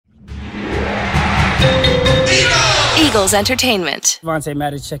Eagles Entertainment. Vontae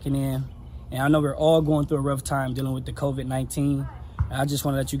Matters checking in. And I know we're all going through a rough time dealing with the COVID-19. I just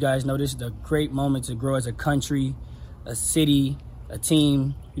want to let you guys know this is a great moment to grow as a country, a city, a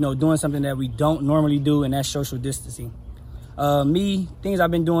team, doing something that we don't normally do, and that's social distancing. Things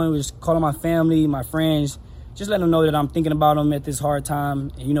I've been doing was calling my family, my friends, just letting them know that I'm thinking about them at this hard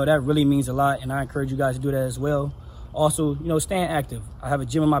time. And, that really means a lot, and I encourage you guys to do that as well. Also, staying active. I have a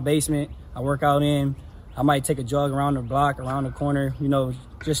gym in my basement I work out in. I might take a jog around the block, around the corner.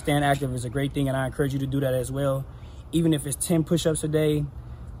 Just staying active is a great thing, and I encourage you to do that as well. Even if it's 10 push-ups a day,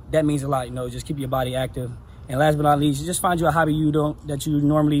 that means a lot. Just keep your body active. And last but not least, just find you a hobby that you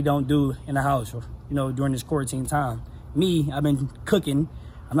normally don't do in the house, or, during this quarantine time. I've been cooking.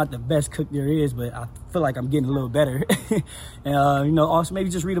 I'm not the best cook there is, but I feel like I'm getting a little better. And, also maybe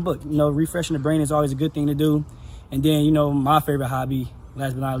just read a book. Refreshing the brain is always a good thing to do. And then, my favorite hobby,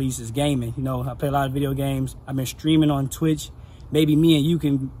 last but not least, is gaming. I play a lot of video games. I've been streaming on Twitch. Maybe me and you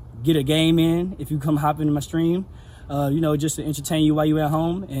can get a game in if you come hop into my stream, just to entertain you while you're at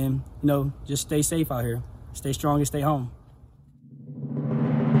home. And, just stay safe out here. Stay strong and stay home.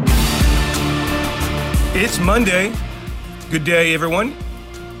 It's Monday. Good day, everyone.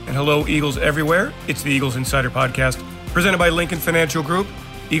 And hello, Eagles everywhere. It's the Eagles Insider Podcast, presented by Lincoln Financial Group.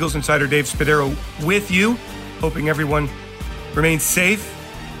 Eagles Insider Dave Spadaro with you, hoping everyone remains safe,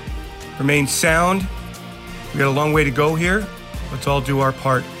 remains sound. We got a long way to go here. Let's all do our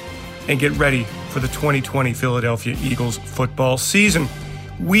part and get ready for the 2020 Philadelphia Eagles football season.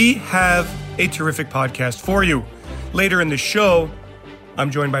 We have a terrific podcast for you. Later in the show,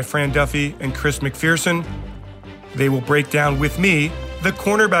 I'm joined by Fran Duffy and Chris McPherson. They will break down with me the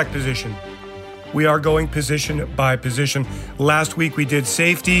cornerback position. We are going position by position. Last week we did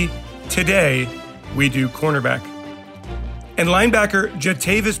safety. Today we do cornerback. And linebacker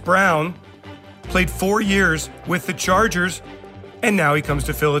Jatavis Brown played 4 years with the Chargers, and now he comes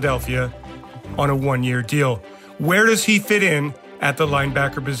to Philadelphia on a 1-year deal. Where does he fit in at the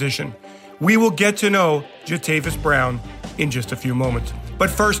linebacker position? We will get to know Jatavis Brown in just a few moments. But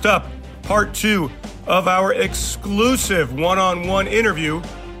first up, part 2 of our exclusive one-on-one interview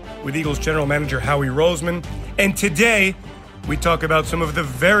with Eagles General Manager Howie Roseman. And today, we talk about some of the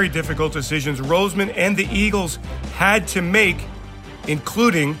very difficult decisions Roseman and the Eagles had to make,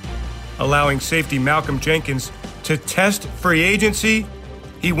 including allowing safety Malcolm Jenkins to test free agency.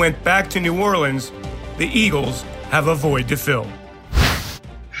 He went back to New Orleans. The Eagles have a void to fill.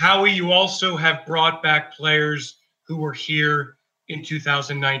 Howie, you also have brought back players who were here in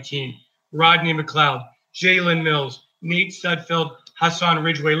 2019. Rodney McLeod, Jalen Mills, Nate Sudfeld, Hassan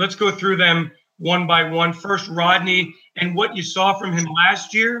Ridgeway. Let's go through them one by one. First, Rodney, and what you saw from him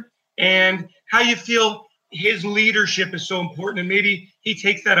last year and how you feel his leadership is so important, and maybe he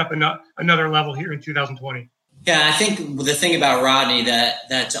takes that up another level here in 2020. Yeah, I think the thing about Rodney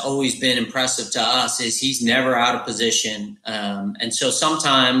that's always been impressive to us is he's never out of position. And so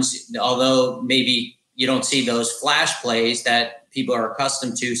sometimes, although maybe you don't see those flash plays that people are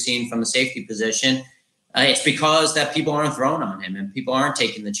accustomed to seeing from the safety position, it's because that people aren't throwing on him and people aren't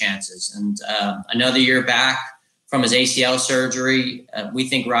taking the chances. And another year back from his ACL surgery, we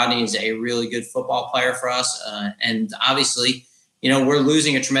think Rodney is a really good football player for us. And obviously, we're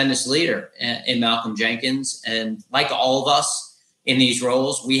losing a tremendous leader in Malcolm Jenkins. And like all of us in these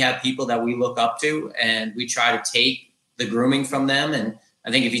roles, we have people that we look up to and we try to take the grooming from them. And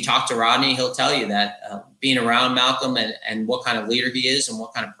I think if you talk to Rodney, he'll tell you that being around Malcolm and what kind of leader he is and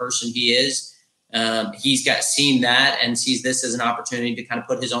what kind of person he is, he's seen that and sees this as an opportunity to kind of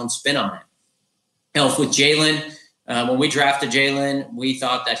put his own spin on it. With Jalen, when we drafted Jalen, we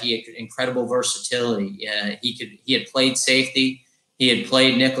thought that he had incredible versatility. He had played safety. He had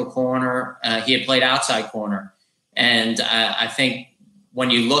played nickel corner. He had played outside corner. And I think when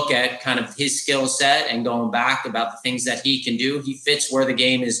you look at kind of his skill set and going back about the things that he can do, he fits where the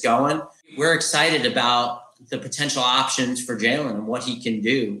game is going. We're excited about the potential options for Jalen and what he can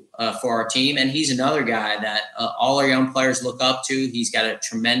do for our team. And he's another guy that all our young players look up to. He's got a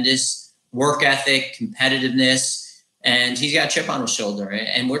tremendous work ethic, competitiveness, and he's got a chip on his shoulder.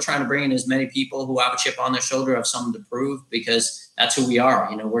 And we're trying to bring in as many people who have a chip on their shoulder, have something to prove, because that's who we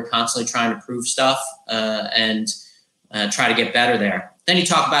are. We're constantly trying to prove stuff and try to get better there. Then you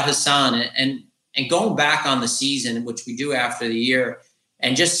talk about Hassan and going back on the season, which we do after the year,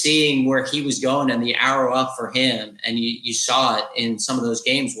 and just seeing where he was going and the arrow up for him. And you saw it in some of those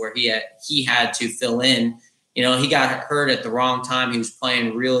games where he had to fill in. He got hurt at the wrong time. He was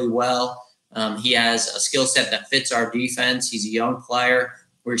playing really well. He has a skill set that fits our defense. He's a young player.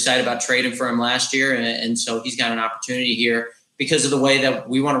 We're excited about trading for him last year. And so he's got an opportunity here because of the way that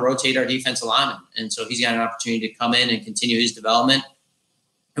we want to rotate our defensive linemen. And so he's got an opportunity to come in and continue his development.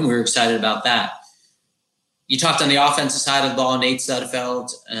 And we're excited about that. You talked on the offensive side of the ball, Nate Sudfeld.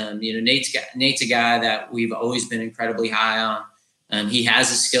 Nate's a guy that we've always been incredibly high on. He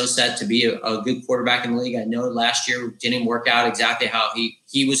has a skill set to be a good quarterback in the league. I know last year didn't work out exactly how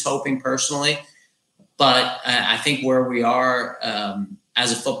he was hoping personally. But I think where we are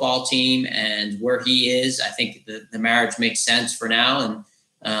as a football team and where he is, I think the marriage makes sense for now.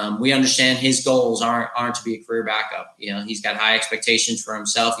 And we understand his goals aren't to be a career backup. He's got high expectations for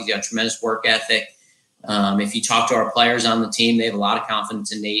himself. He's got tremendous work ethic. If you talk to our players on the team, they have a lot of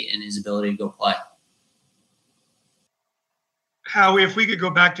confidence in Nate and his ability to go play. Howie, if we could go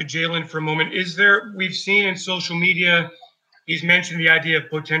back to Jalen for a moment, we've seen in social media, he's mentioned the idea of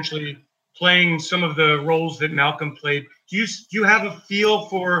potentially playing some of the roles that Malcolm played. Do you have a feel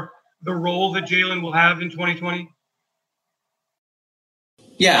for the role that Jalen will have in 2020?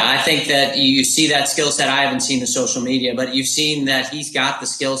 Yeah, I think that you see that skill set. I haven't seen the social media, but you've seen that he's got the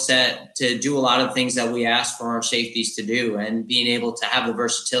skill set to do a lot of things that we ask for our safeties to do, and being able to have the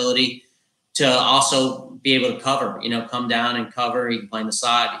versatility to also be able to cover, come down and cover. He can play in the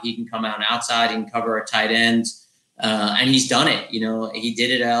slot. He can come out and outside. He can cover a tight end. And he's done it. He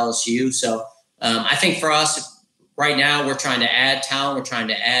did it at LSU. So I think for us right now, we're trying to add talent. We're trying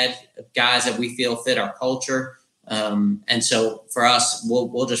to add guys that we feel fit our culture. And so for us,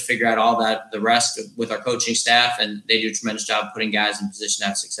 we'll just figure out all the rest with our coaching staff, and they do a tremendous job putting guys in position to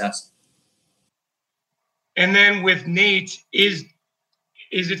have success. And then with Nate, is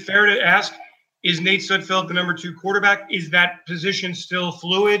it fair to ask, is Nate Sudfeld the number 2 quarterback? Is that position still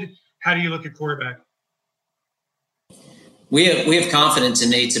fluid? How do you look at quarterback? We have confidence in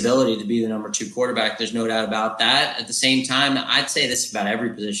Nate's ability to be the number 2 quarterback. There's no doubt about that. At the same time, I'd say this about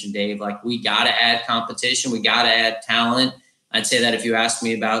every position, Dave. Like, we got to add competition. We got to add talent. I'd say that if you ask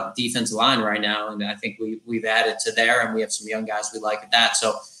me about defensive line right now, and I think we've added to there, and we have some young guys we like at that.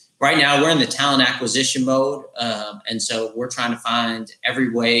 So right now we're in the talent acquisition mode. And so we're trying to find every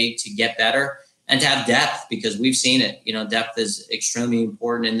way to get better and to have depth, because we've seen it. Depth is extremely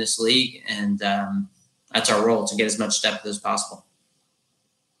important in this league. And that's our role, to get as much depth as possible.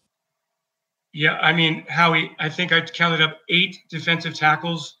 Yeah, I mean, Howie, I think I counted up 8 defensive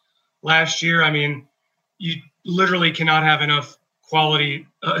tackles last year. I mean, you literally cannot have enough quality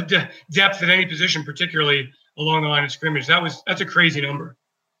depth at any position, particularly along the line of scrimmage. That's a crazy number.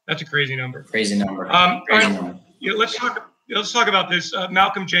 That's a crazy number. Crazy number. Yeah, let's talk about this,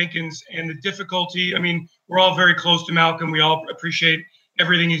 Malcolm Jenkins, and the difficulty. I mean, we're all very close to Malcolm. We all appreciate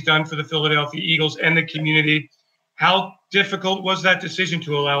everything he's done for the Philadelphia Eagles and the community. How difficult was that decision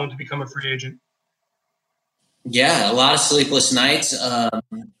to allow him to become a free agent? Yeah, a lot of sleepless nights.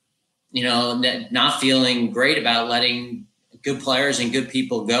 Not feeling great about letting good players and good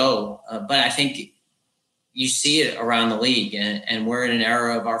people go. But I think you see it around the league, and we're in an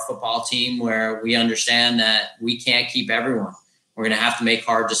era of our football team where we understand that we can't keep everyone. We're going to have to make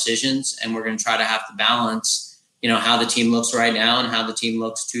hard decisions, and we're going to try to have to balance how the team looks right now and how the team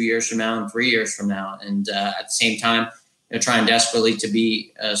looks 2 years from now and 3 years from now. And at the same time, trying desperately to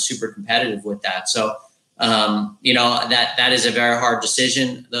be super competitive with that. So, that is a very hard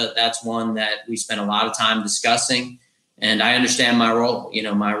decision. That's one that we spent a lot of time discussing. And I understand my role.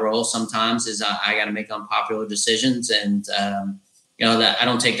 My role sometimes is I got to make unpopular decisions. And, that I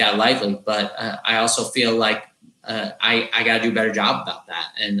don't take that lightly. But I also feel like I got to do a better job about that.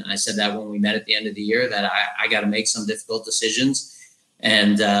 And I said that when we met at the end of the year, that I got to make some difficult decisions.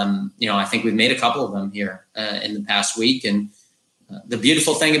 And, I think we've made a couple of them here in the past week. And the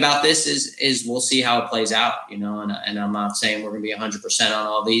beautiful thing about this is we'll see how it plays out, and I'm not saying we're going to be 100% on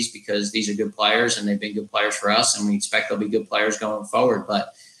all these, because these are good players and they've been good players for us, and we expect they'll be good players going forward.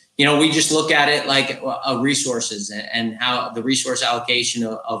 But, we just look at it like resources and how the resource allocation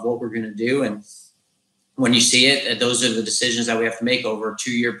of what we're going to do. And when you see it, those are the decisions that we have to make over a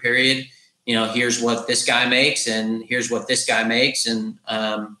 2-year period. Here's what this guy makes and here's what this guy makes. And,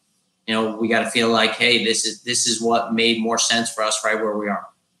 we got to feel like, hey, this is what made more sense for us right where we are.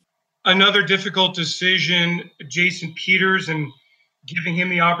 Another difficult decision, Jason Peters, and giving him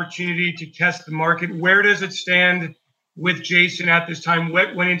the opportunity to test the market. Where does it stand with Jason at this time?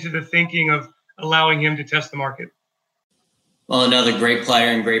 What went into the thinking of allowing him to test the market? Well, another great player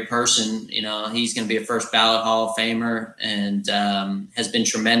and great person. He's going to be a first ballot Hall of Famer, and has been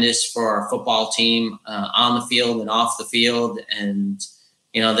tremendous for our football team on the field and off the field. And,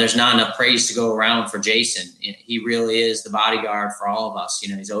 there's not enough praise to go around for Jason. He really is the bodyguard for all of us.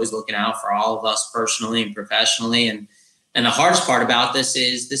 He's always looking out for all of us personally and professionally. And the hardest part about this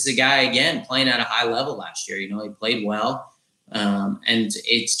is a guy, again, playing at a high level last year. He played well. And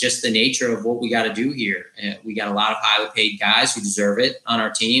it's just the nature of what we got to do here. We got a lot of highly paid guys who deserve it on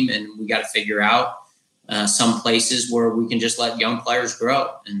our team, and we got to figure out some places where we can just let young players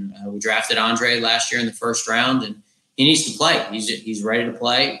grow. And we drafted Andre last year in the first round, and he needs to play. He's ready to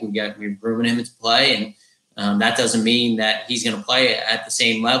play. We're grooming him to play, and that doesn't mean that he's going to play at the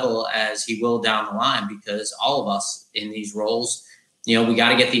same level as he will down the line, because all of us in these roles, we got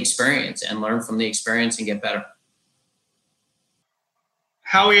to get the experience and learn from the experience and get better.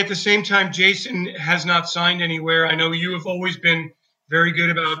 Howie, at the same time, Jason has not signed anywhere. I know you have always been very good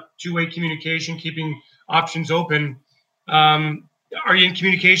about two-way communication, keeping options open. Are you in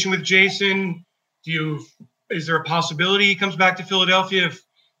communication with Jason? Is there a possibility he comes back to Philadelphia if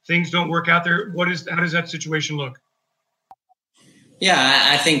things don't work out there? How does that situation look? Yeah,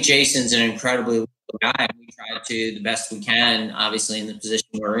 I think Jason's an incredibly loyal guy. We try to, the best we can, obviously in the position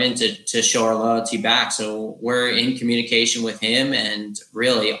we're in, to show our loyalty back. So we're in communication with him and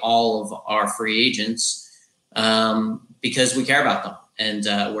really all of our free agents because we care about them.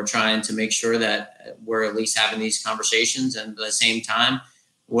 And we're trying to make sure that we're at least having these conversations. And at the same time,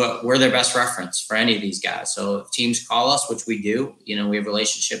 we're their best reference for any of these guys. So if teams call us, which we do, we have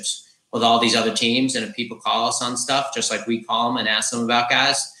relationships with all these other teams. And if people call us on stuff, just like we call them and ask them about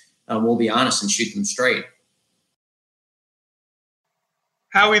guys, we'll be honest and shoot them straight.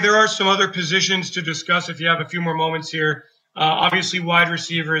 Howie, there are some other positions to discuss if you have a few more moments here. Obviously, wide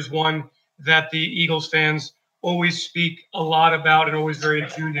receiver is one that the Eagles fans always speak a lot about and always very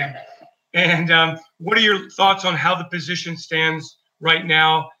tuned in. And what are your thoughts on how the position stands right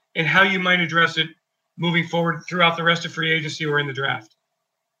now and how you might address it moving forward throughout the rest of free agency or in the draft?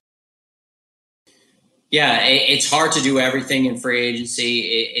 Yeah, it's hard to do everything in free agency.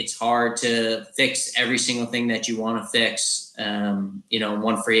 It's hard to fix every single thing that you want to fix, in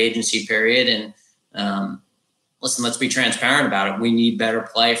one free agency period. And listen, let's be transparent about it. We need better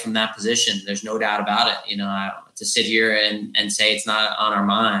play from that position. There's no doubt about it. To sit here and say it's not on our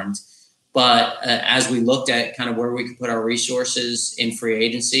mind. But as we looked at kind of where we could put our resources in free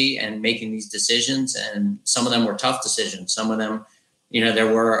agency and making these decisions, and some of them were tough decisions. Some of them,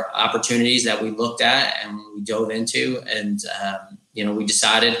 there were opportunities that we looked at and we dove into, and, we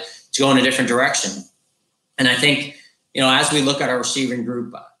decided to go in a different direction. And I think, as we look at our receiving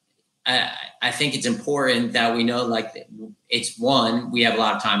group, I think it's important that we know, it's one, we have a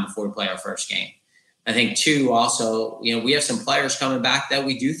lot of time before we play our first game. I think two, also, we have some players coming back that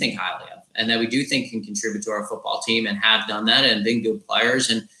we do think highly of and that we do think can contribute to our football team and have done that and been good players.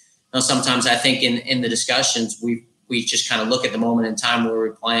 And sometimes I think in the discussions, we just kind of look at the moment in time where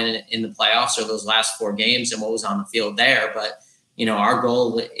we're playing in the playoffs or those last 4 games and what was on the field there. But, our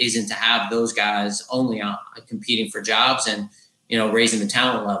goal isn't to have those guys only competing for jobs and, raising the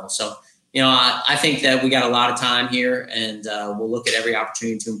talent level. So, I think that we got a lot of time here, and we'll look at every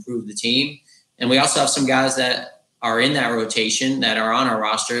opportunity to improve the team. And we also have some guys that are in that rotation that are on our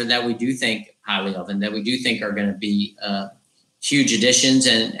roster that we do think highly of and that we do think are going to be huge additions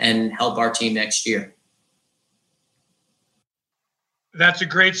and help our team next year. That's a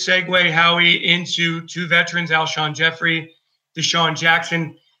great segue, Howie, into two veterans, Alshon Jeffrey, Deshaun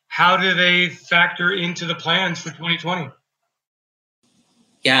Jackson. How do they factor into the plans for 2020?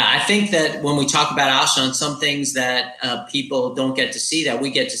 Yeah, I think that when we talk about Alshon, some things that people don't get to see that we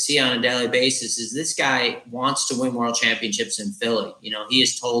get to see on a daily basis is this guy wants to win world championships in Philly. He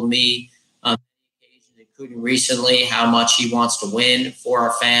has told me on occasion, including recently, how much he wants to win for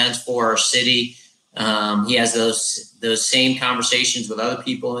our fans, for our city. He has those same conversations with other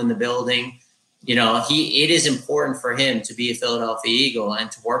people in the building. It is important for him to be a Philadelphia Eagle and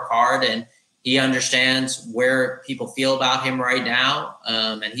to work hard, and he understands where people feel about him right now.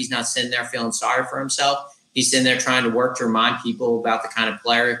 And he's not sitting there feeling sorry for himself. He's sitting there trying to work to remind people about the kind of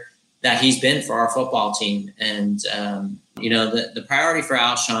player that he's been for our football team. And, the priority for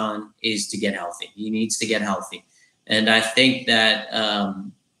Alshon is to get healthy. He needs to get healthy. And I think that,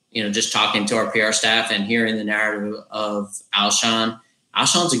 just talking to our PR staff and hearing the narrative of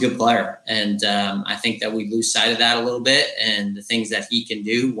Alshon's a good player. And I think that we lose sight of that a little bit, and the things that he can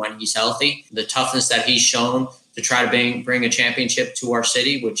do when he's healthy, the toughness that he's shown to try to bring a championship to our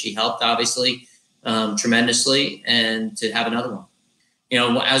city, which he helped obviously tremendously, and to have another one.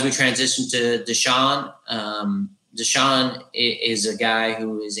 As we transition to Deshaun, Deshaun is a guy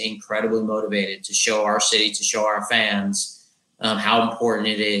who is incredibly motivated to show our city, to show our fans how important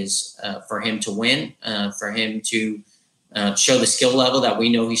it is for him to win, for him to show the skill level that we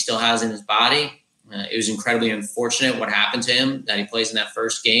know he still has in his body. It was incredibly unfortunate what happened to him, that he plays in that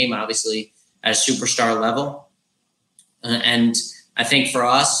first game, obviously at a superstar level. And I think for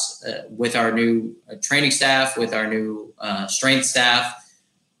us, with our new training staff, with our new strength staff,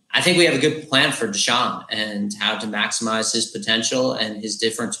 I think we have a good plan for Deshaun and how to maximize his potential and his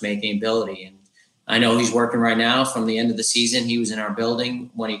difference-making ability. And I know he's working right now. From the end of the season, he was in our building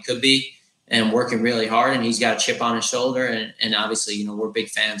when he could be and working really hard, and he's got a chip on his shoulder. And obviously, we're big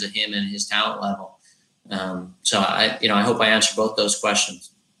fans of him and his talent level. So I hope I answered both those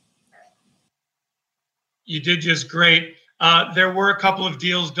questions. You did just great. There were a couple of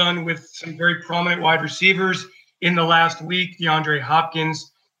deals done with some very prominent wide receivers in the last week, DeAndre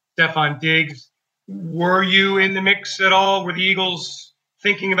Hopkins, Stefon Diggs. Were you in the mix at all? Were the Eagles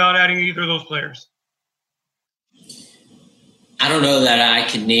thinking about adding either of those players? I don't know that I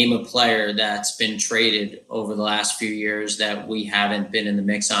can name a player that's been traded over the last few years that we haven't been in the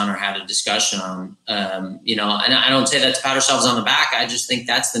mix on or had a discussion on. And I don't say that to pat ourselves on the back. I just think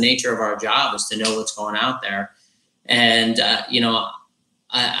that's the nature of our job, is to know what's going out there. And,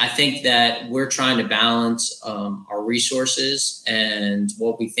 I think that we're trying to balance our resources and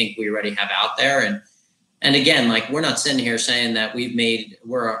what we think we already have out there. And again, like, we're not sitting here saying that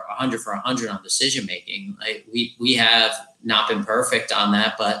we're 100 for 100 on decision making. Like, we have not been perfect on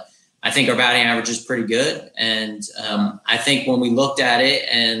that, but I think our batting average is pretty good. And I think when we looked at it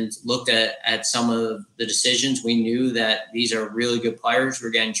and looked at some of the decisions, we knew that these are really good players who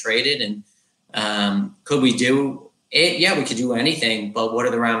are getting traded. And could we do it? Yeah, we could do anything, but what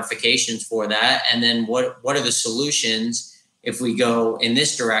are the ramifications for that? And then what are the solutions if we go in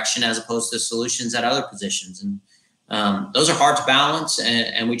this direction as opposed to solutions at other positions? And those are hard to balance,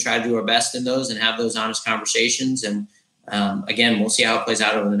 and we try to do our best in those and have those honest conversations. And again, we'll see how it plays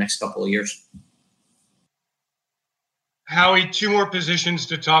out over the next couple of years. Howie, two more positions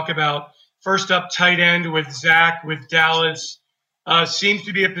to talk about. First up, tight end with Zach with Dallas. Seems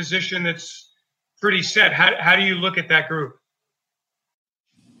to be a position that's pretty set. How do you look at that group?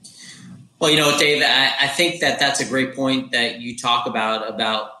 Well, Dave, I think that's a great point that you talk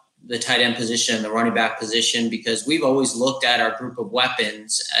about the tight end position and the running back position, because we've always looked at our group of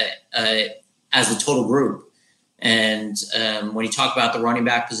weapons as a total group. And when you talk about the running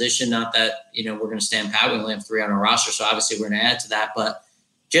back position, not that, we're going to stand pat, we only have 3 on our roster, so obviously we're going to add to that. But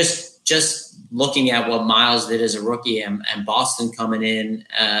just looking at what Miles did as a rookie and Boston coming in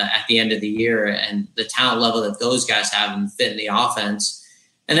at the end of the year and the talent level that those guys have and fit in the offense.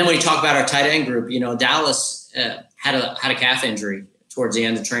 And then when you talk about our tight end group, Dallas had a calf injury towards the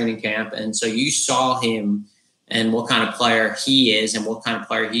end of training camp. And so you saw him and what kind of player he is and what kind of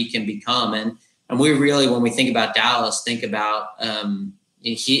player he can become. And we really, when we think about Dallas, think about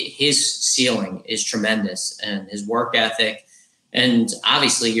his ceiling is tremendous and his work ethic. And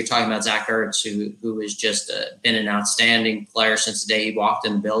obviously you're talking about Zach Ertz, who has just been an outstanding player since the day he walked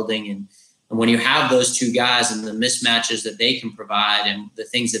in the building. And when you have those two guys and the mismatches that they can provide and the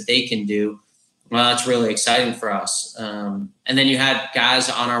things that they can do, well, that's really exciting for us. And then you had guys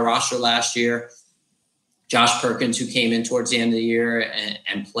on our roster last year, Josh Perkins, who came in towards the end of the year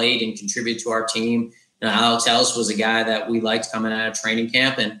and played and contributed to our team. Alex Ellis was a guy that we liked coming out of training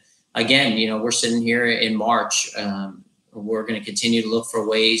camp. And again, we're sitting here in March. We're going to continue to look for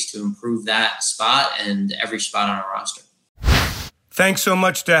ways to improve that spot and every spot on our roster. Thanks so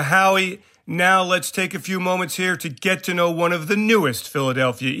much to Howie. Now let's take a few moments here to get to know one of the newest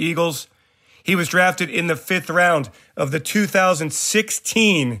Philadelphia Eagles. He was drafted in the 5th round of the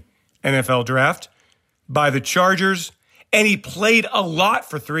 2016 NFL Draft by the Chargers, and he played a lot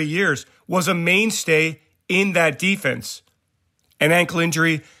for 3 years, was a mainstay in that defense. An ankle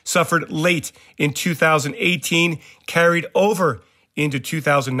injury suffered late in 2018 carried over into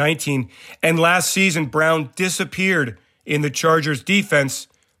 2019, and last season Brown disappeared in the Chargers defense,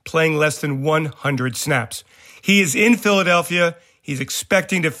 playing less than 100 snaps. He is in Philadelphia. He's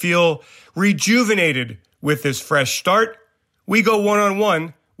expecting to feel rejuvenated with this fresh start. We go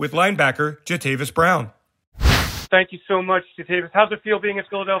one-on-one with linebacker Jatavis Brown. Thank you so much, Jatavis. How's it feel being in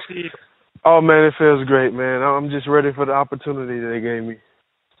Philadelphia? Oh, man, it feels great, man. I'm just ready for the opportunity they gave me.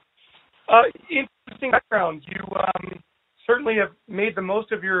 Interesting background. You certainly have made the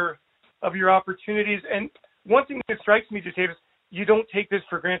most of your opportunities. And one thing that strikes me, Jatavis, you don't take this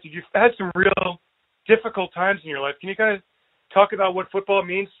for granted. You've had some real difficult times in your life. Can you kind of talk about what football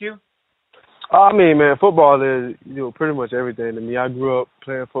means to you? I mean, man, football is, pretty much everything to me. I grew up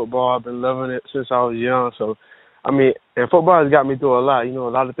playing football. I've been loving it since I was young. So, I mean, and football has got me through a lot. A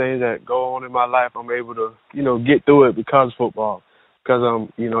lot of things that go on in my life, I'm able to, get through it because of football. Because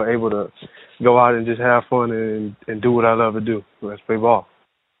I'm, able to go out and just have fun and do what I love to do. Let's play ball.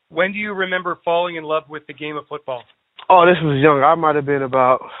 When do you remember falling in love with the game of football? Oh, this was young. I might have been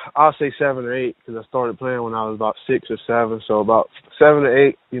about, I'll say 7 or 8, because I started playing when I was about 6 or 7. So about 7 or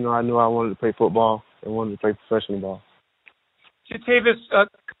 8, I knew I wanted to play football and wanted to play professional ball. Jatavis, out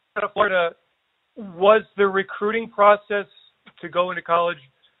of Florida, was the recruiting process to go into college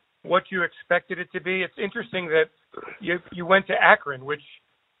what you expected it to be? It's interesting that you went to Akron, which,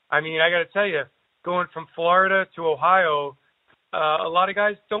 I got to tell you, going from Florida to Ohio, a lot of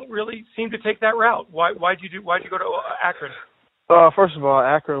guys don't really seem to take that route. Why'd you go to Akron? First of all,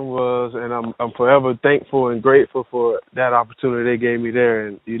 Akron was, and I'm forever thankful and grateful for that opportunity they gave me there.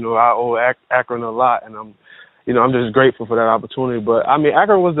 And I owe Akron a lot, and I'm just grateful for that opportunity. But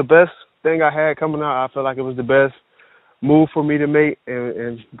Akron was the best thing I had coming out. I felt like it was the best move for me to make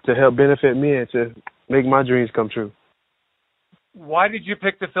and to help benefit me and to make my dreams come true. Why did you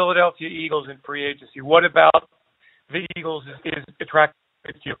pick the Philadelphia Eagles in free agency? What about the Eagles is attractive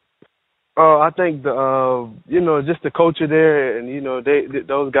to you? I think just the culture there, and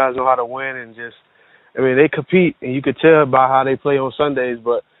those guys know how to win, and they compete, and you could tell by how they play on Sundays.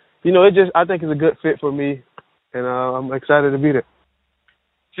 But I think it's a good fit for me, and I'm excited to be there.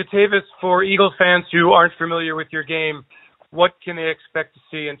 Jatavis, for Eagles fans who aren't familiar with your game, what can they expect to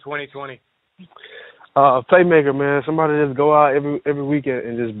see in 2020? A playmaker, man. Somebody just go out every weekend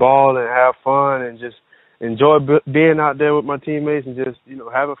and just ball and have fun and just enjoy being out there with my teammates and just,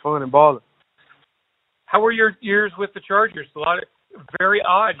 having fun and balling. How were your years with the Chargers? Very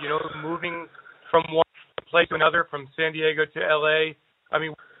odd, moving from one place to another, from San Diego to L.A.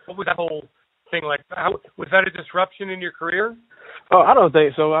 What was that whole thing like? Was that a disruption in your career? Oh, I don't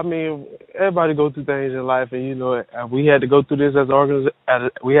think so. Everybody goes through things in life, and we had to go through this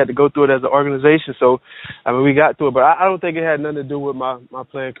we had to go through it as an organization. So, we got through it, but I don't think it had nothing to do with my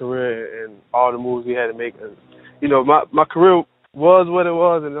playing career and all the moves we had to make. My career was what it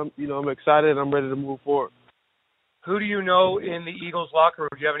was, and I'm excited and I'm ready to move forward. Who do you know in the Eagles locker room?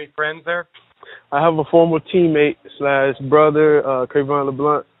 Do you have any friends there? I have a former teammate / brother, Cravon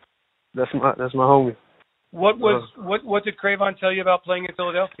LeBlanc. That's my homie. What did Cravon tell you about playing in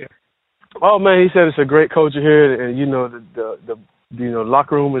Philadelphia? Oh man, he said it's a great culture here, and the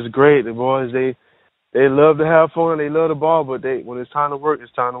locker room is great. The boys they love to have fun, they love the ball, but when it's time to work,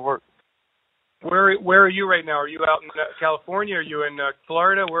 it's time to work. Where are you right now? Are you out in California? Are you in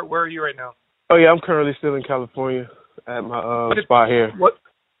Florida? Where are you right now? Oh yeah, I'm currently still in California at my spot here.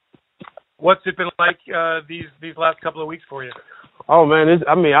 What's it been like these last couple of weeks for you? Oh man,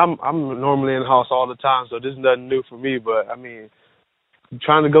 I'm normally in the house all the time, so this is nothing new for me. But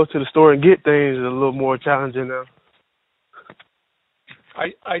trying to go to the store and get things is a little more challenging now.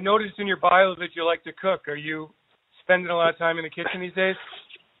 I noticed in your bio that you like to cook. Are you spending a lot of time in the kitchen these days?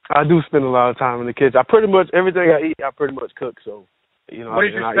 I do spend a lot of time in the kitchen. I pretty much everything I eat, I pretty much cook. So,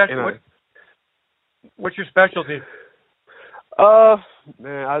 what's your specialty?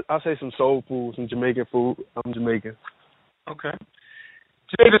 Man, I'll say some soul food, some Jamaican food. I'm Jamaican. Okay.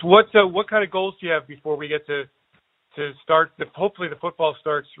 Davis, what kind of goals do you have before we get to start? Hopefully the football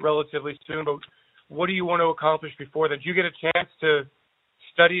starts relatively soon, but what do you want to accomplish before then? Do you get a chance to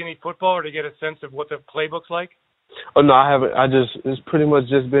study any football or to get a sense of what the playbook's like? Oh, no, I haven't. It's pretty much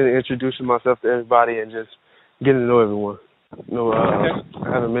just been introducing myself to everybody and just getting to know everyone.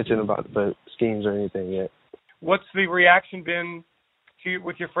 I haven't mentioned about the schemes or anything yet. What's the reaction been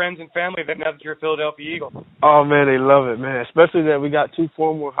with your friends and family now that you're a Philadelphia Eagle? Oh, man, they love it, man. Especially that we got 2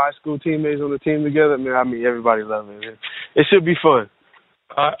 former high school teammates on the team together. Man, everybody loves it. It should be fun.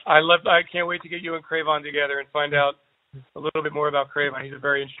 I can't wait to get you and Cravon together and find out a little bit more about Cravon. He's a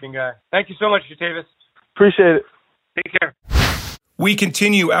very interesting guy. Thank you so much, Jatavis. Appreciate it. Take care. We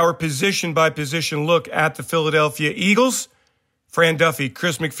continue our position-by-position look at the Philadelphia Eagles. Fran Duffy,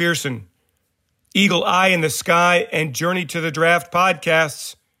 Chris McPherson, Eagle Eye in the Sky, and Journey to the Draft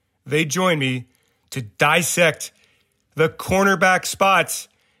podcasts. They join me to dissect the cornerback spots,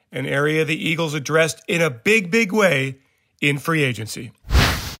 an area the Eagles addressed in a big, big way in free agency.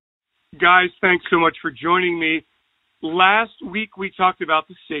 Guys, thanks so much for joining me. Last week we talked about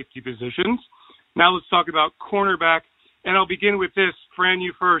the safety positions. Now let's talk about cornerback. And I'll begin with this. Fran,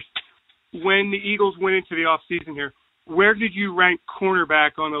 you first. When the Eagles went into the offseason here, where did you rank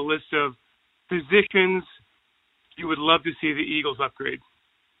cornerback on the list of positions you would love to see the Eagles upgrade?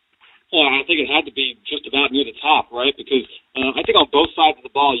 Well, I think it had to be just about near the top, right? Because I think on both sides of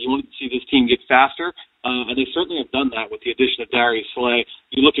the ball, you wanted to see this team get faster, and they certainly have done that with the addition of Darius Slay.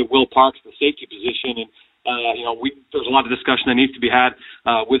 You look at Will Parks, the safety position, and there's a lot of discussion that needs to be had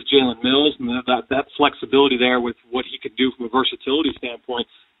with Jalen Mills, and that flexibility there with what he can do from a versatility standpoint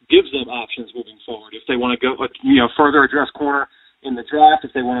gives them options moving forward. If they want to go, further address corner in the draft,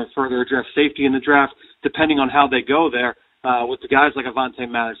 if they want to further address safety in the draft, depending on how they go there, with the guys like Avonte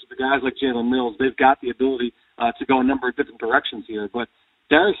Maddox, with the guys like Jalen Mills, they've got the ability to go a number of different directions here. But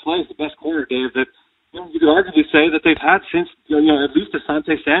Darius Slay is the best corner, Dave, that you could arguably say that they've had since, at least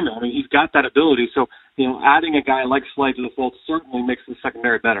Asante Samuel. I mean, he's got that ability. So, adding a guy like Slay to the fold certainly makes the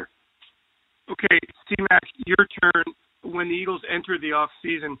secondary better. Okay, C-Mac, your turn. When the Eagles entered the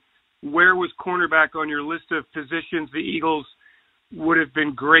offseason, where was cornerback on your list of positions the Eagles would have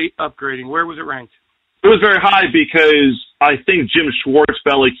been great upgrading? Where was it ranked? It was very high because I think Jim Schwartz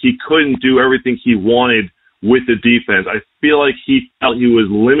felt like he couldn't do everything he wanted with the defense. I feel like he felt he was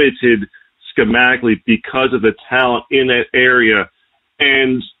limited schematically because of the talent in that area.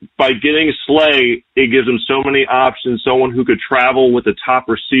 And by getting Slay, it gives him so many options, someone who could travel with the top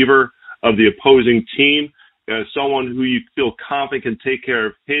receiver of the opposing team, someone who you feel confident can take care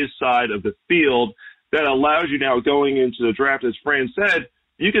of his side of the field. That allows you now going into the draft, as Fran said,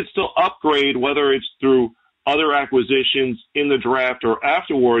 you can still upgrade, whether it's through other acquisitions in the draft or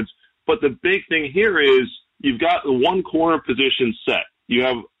afterwards. But the big thing here is you've got the one corner position set. You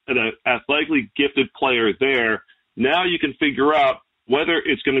have an athletically gifted player there. Now you can figure out whether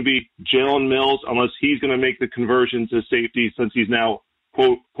it's going to be Jalen Mills, unless he's going to make the conversion to safety since he's now,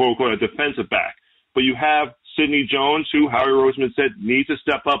 quote unquote, a defensive back. But you have Sidney Jones, who Howie Roseman said needs to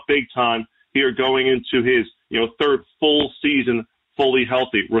step up big time here going into his third full season fully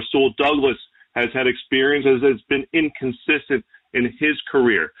healthy. Rasul Douglas has had experience as has been inconsistent in his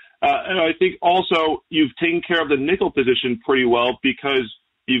career. And I think also you've taken care of the nickel position pretty well because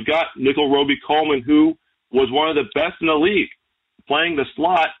you've got Nickel Roby-Coleman, who was one of the best in the league. Playing the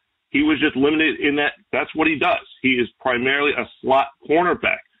slot, he was just limited in that that's what he does. He is primarily a slot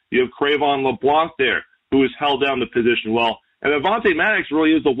cornerback. You have Cravon LeBlanc there, who has held down the position well. And Avonte Maddox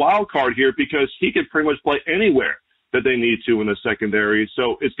really is the wild card here because he can pretty much play anywhere that they need to in the secondary.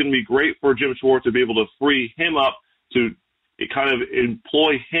 So it's going to be great for Jim Schwartz to be able to free him up to kind of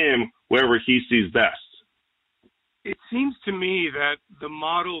employ him wherever he sees best. It seems to me that the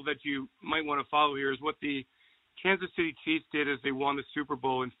model that you might want to follow here is what the Kansas City Chiefs did as they won the Super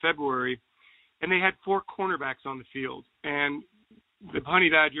Bowl in February, and they had 4 cornerbacks on the field. And the Honey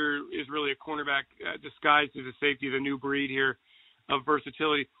Badger is really a cornerback disguised as a safety, the new breed here of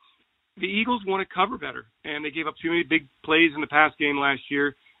versatility. The Eagles want to cover better, and they gave up too many big plays in the pass game last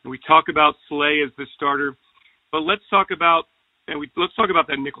year. And we talk about Slay as the starter, but let's talk about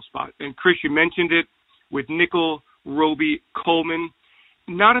that nickel spot. And Chris, you mentioned it with Nickel Roby-Coleman.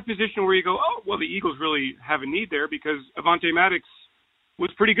 Not a position where you go, oh, well, the Eagles really have a need there because Avonte Maddox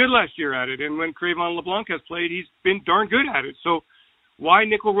was pretty good last year at it. And when Cravon LeBlanc has played, he's been darn good at it. So why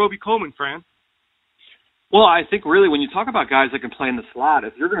Nickel Roby-Coleman, Fran? Well, I think really when you talk about guys that can play in the slot,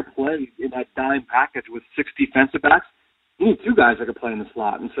 if you're going to play in that dime package with 6 defensive backs, you need 2 guys that can play in the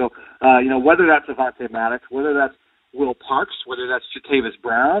slot. And so, whether that's Avonte Maddox, whether that's Will Parks, whether that's Jatavis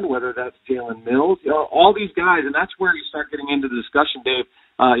Brown, whether that's Jalen Mills, all these guys, and that's where you start getting into the discussion, Dave.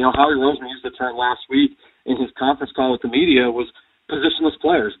 Howie Roseman used the term last week in his conference call with the media was positionless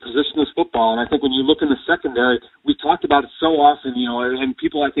players, positionless football. And I think when you look in the secondary, we talked about it so often, and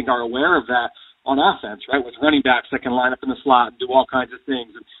people I think are aware of that on offense, right, with running backs that can line up in the slot and do all kinds of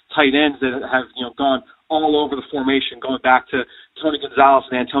things, and tight ends that have, gone all over the formation, going back to Tony Gonzalez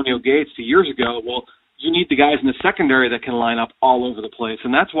and Antonio Gates 2 years ago. Well, you need the guys in the secondary that can line up all over the place.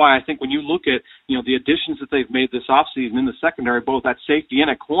 And that's why I think when you look at, the additions that they've made this offseason in the secondary, both at safety and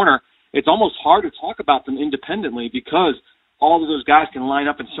at corner, it's almost hard to talk about them independently because all of those guys can line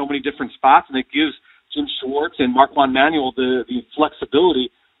up in so many different spots, and it gives Jim Schwartz and Marquand Manuel the flexibility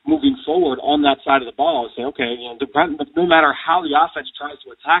moving forward on that side of the ball and say, okay, no matter how the offense tries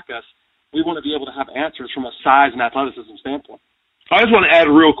to attack us, we want to be able to have answers from a size and athleticism standpoint. I just want to add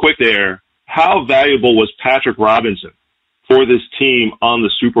real quick there, how valuable was Patrick Robinson for this team on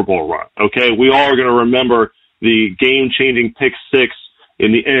the Super Bowl run? Okay, we all are going to remember the game-changing pick 6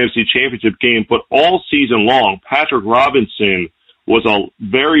 in the NFC Championship game, but all season long, Patrick Robinson was a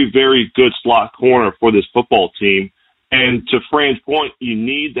very, very good slot corner for this football team. And to Fran's point, you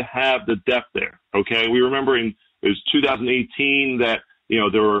need to have the depth there, okay? We remember it was 2018 that,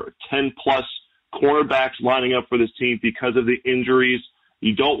 there were 10-plus cornerbacks lining up for this team because of the injuries.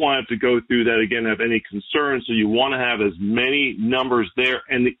 You don't want to go through that again, have any concerns, so you want to have as many numbers there.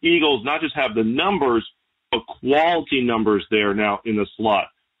 And the Eagles not just have the numbers, but quality numbers there now in the slot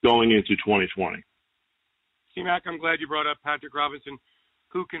going into 2020. C-Mac, I'm glad you brought up Patrick Robinson.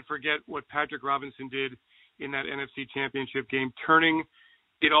 Who can forget what Patrick Robinson did in that NFC Championship game, turning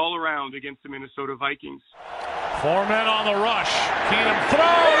it all around against the Minnesota Vikings? 4 men on the rush. Keenum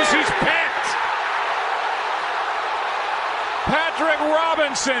throws. He's picked. Patrick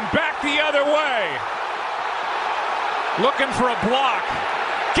Robinson back the other way. looking for a block.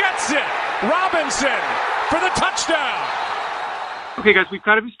 Gets it. Robinson for the touchdown. Okay, guys, we've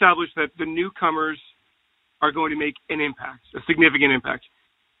kind of established that the newcomers are going to make an impact, a significant impact.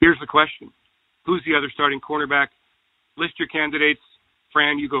 Here's the question. Who's the other starting cornerback? List your candidates.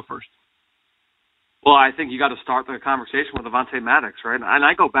 Fran, you go first. Well, I think you got to start the conversation with Avonte Maddox, right? And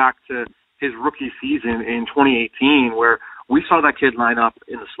I go back to his rookie season in 2018 where we saw that kid line up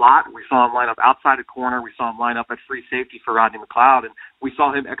in the slot. We saw him line up outside the corner. We saw him line up at free safety for Rodney McLeod. And we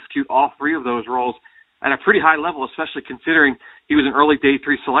saw him execute all three of those roles at a pretty high level, especially considering he was an early day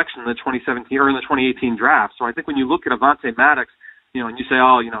 3 selection in the 2017 or in the 2018 draft. So I think when you look at Avonte Maddox, and you say,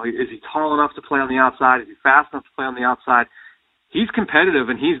 is he tall enough to play on the outside? Is he fast enough to play on the outside? He's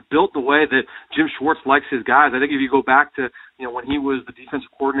competitive, and he's built the way that Jim Schwartz likes his guys. I think if you go back to, when he was the defensive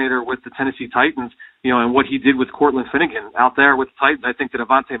coordinator with the Tennessee Titans, and what he did with Cortland Finnegan out there with the Titans, I think that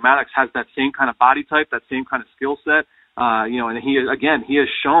Avonte Maddox has that same kind of body type, that same kind of skill set. And he has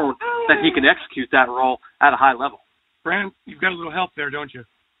shown that he can execute that role at a high level. Fran, you've got a little help there, don't you?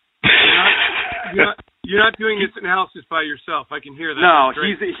 You're not doing this analysis by yourself. I can hear that. No,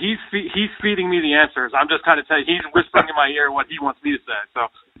 he's feeding me the answers. I'm just kind of telling. He's whispering in my ear what he wants me to say. So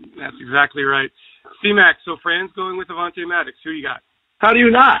that's exactly right. C-Mac, so Fran's going with Avonte Maddox. Who you got? How do you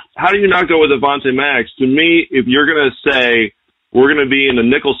not go with Avonte Maddox? To me, if you're going to say we're going to be in the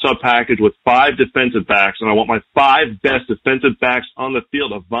nickel sub package with 5 defensive backs, and I want my 5 best defensive backs on the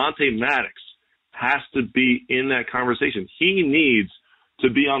field, Avonte Maddox has to be in that conversation. He needs to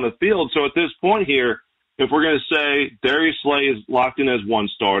be on the field. So at this point here, if we're going to say Darius Slay is locked in as one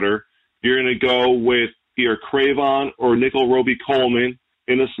starter, you're going to go with either Cravon or Nickel Roby Coleman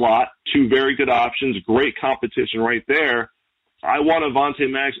in the slot. 2 very good options, great competition right there. I want Avonte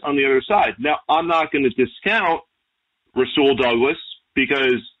Maddox on the other side. Now, I'm not going to discount Rasul Douglas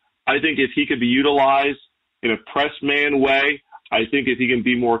because I think if he could be utilized in a press man way, I think if he can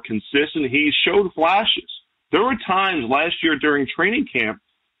be more consistent, he showed flashes. There were times last year during training camp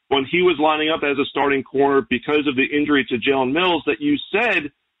when he was lining up as a starting corner because of the injury to Jalen Mills that you said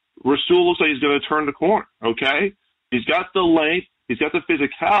Rasul looks like he's going to turn the corner, okay? He's got the length. He's got the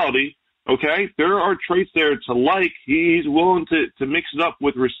physicality, okay? There are traits there to like. He's willing to mix it up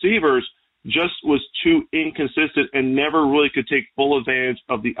with receivers, just was too inconsistent and never really could take full advantage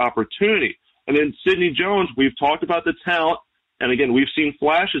of the opportunity. And then Sidney Jones, we've talked about the talent, and again, we've seen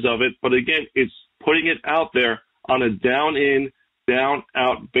flashes of it, but again, it's putting it out there on a down-in,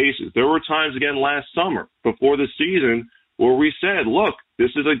 down-out basis. There were times, again, last summer before the season where we said, look,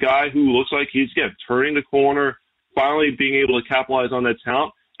 this is a guy who looks like he's, turning the corner, finally being able to capitalize on that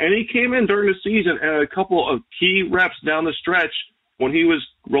talent. And he came in during the season and a couple of key reps down the stretch when he was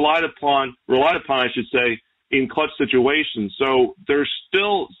relied upon, I should say, in clutch situations. So there's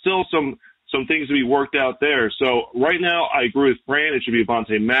still some things to be worked out there. So right now, I agree with Fran. It should be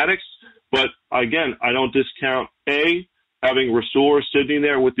Avonte Maddox. But again, I don't discount A, having Rasul or Sidney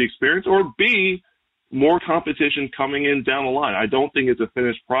there with the experience, or B, more competition coming in down the line. I don't think it's a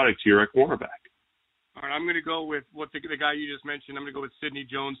finished product here at cornerback. All right, I'm going to go with what the guy you just mentioned. I'm going to go with Sidney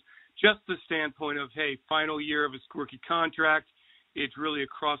Jones. Just the standpoint of, hey, final year of his rookie contract. It's really a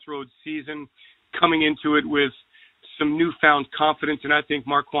crossroads season. Coming into it with some newfound confidence, and I think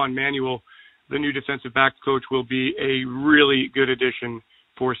Marquand Manuel, the new defensive back coach, will be a really good addition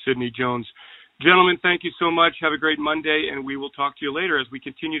for Sidney Jones. Gentlemen, thank you so much. Have a great Monday, and we will talk to you later as we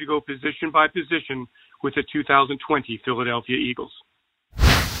continue to go position by position with the 2020 Philadelphia Eagles.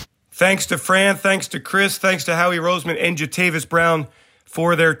 Thanks to Fran, thanks to Chris, thanks to Howie Roseman and Jatavis Brown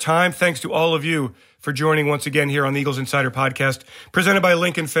for their time. Thanks to all of you for joining once again here on the Eagles Insider Podcast, presented by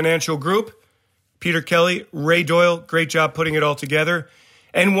Lincoln Financial Group. Peter Kelly, Ray Doyle, great job putting it all together.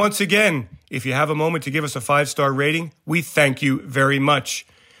 And once again, if you have a moment to give us a 5-star rating, we thank you very much.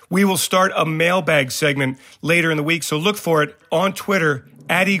 We will start a mailbag segment later in the week, so look for it on Twitter,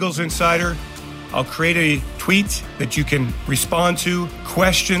 @EaglesInsider. I'll create a tweet that you can respond to.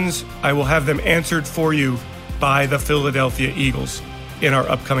 Questions, I will have them answered for you by the Philadelphia Eagles in our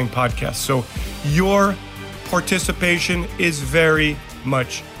upcoming podcast. So your participation is very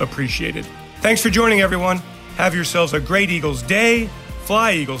much appreciated. Thanks for joining, everyone. Have yourselves a great Eagles day.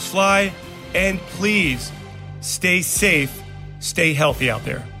 Fly, Eagles, fly. And please stay safe, stay healthy out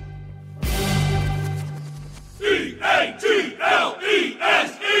there. EAGLES,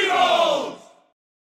 Eagles!